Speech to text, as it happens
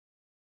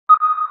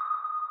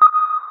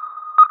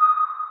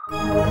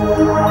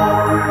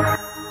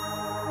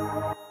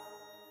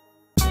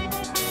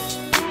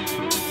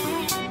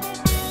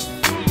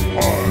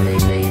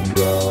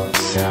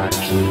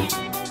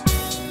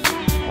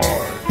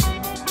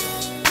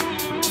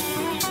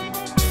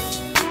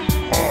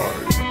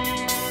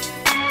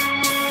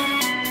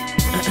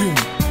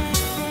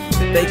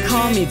they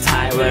call me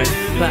Tyler,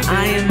 but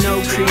I am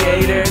no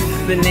creator.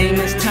 The name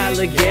is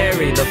Tyler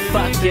Gary, the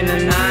fucking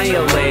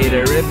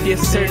annihilator. If you're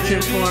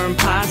searching for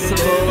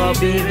impossible, I'll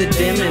be the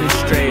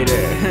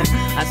demonstrator.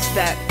 I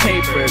stack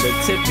paper to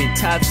tippy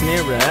tops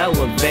near an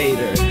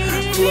elevator.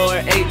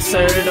 Floor 8,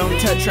 sir, don't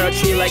touch our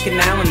tree like an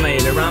Allen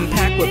later. I'm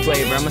packed with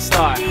flavor, I'm a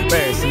star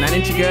burst. And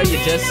 9-inch girl, you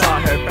just saw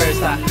her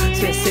first. I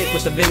spit sick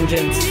with a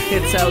vengeance.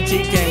 It's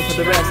LG gang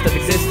for the rest of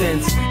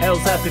existence.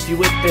 L's up if you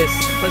with this.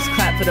 Let's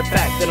clap for the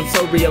fact that I'm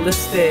so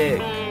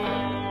realistic.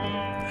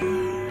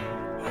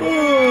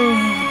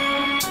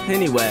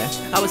 Anyway,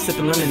 I was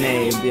sipping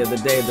lemonade the other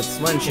day that this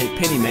one chick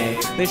Penny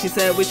made. Then she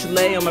said we should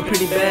lay on my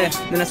pretty bed.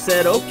 Then I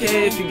said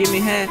okay if you give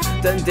me head.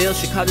 Done deal,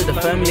 she called it a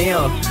fun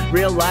meal.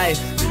 Real life,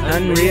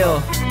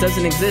 unreal,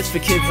 doesn't exist for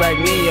kids like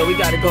me. Yo, we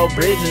gotta go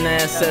bridging the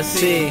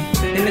SSC.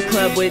 In the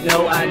club with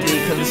no ID,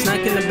 cause we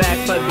snuck in the back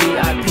for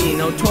VIP.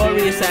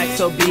 Notorious act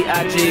so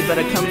B.I.G. But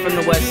I come from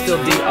the west,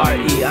 still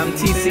D.R.E. I'm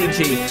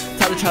TCG,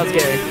 Tyler Charles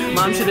Gary.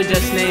 Mom should've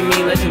just named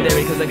me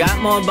legendary, cause I got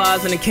more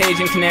bars than a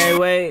Cajun canary.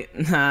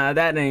 Wait, nah,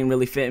 that ain't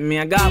really fitting me.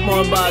 I got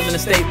more bars than a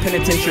state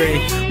penitentiary,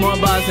 more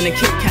bars than a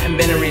Kit Kat and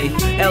Bennery.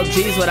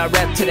 LG's what I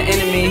rep to the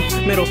enemy,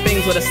 middle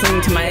fingers what I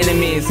sling to my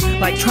enemies.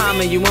 Like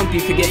trauma, you won't be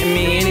forgetting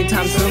me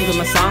anytime soon, cause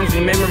my songs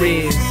and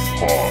memories.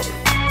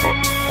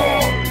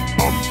 Hard.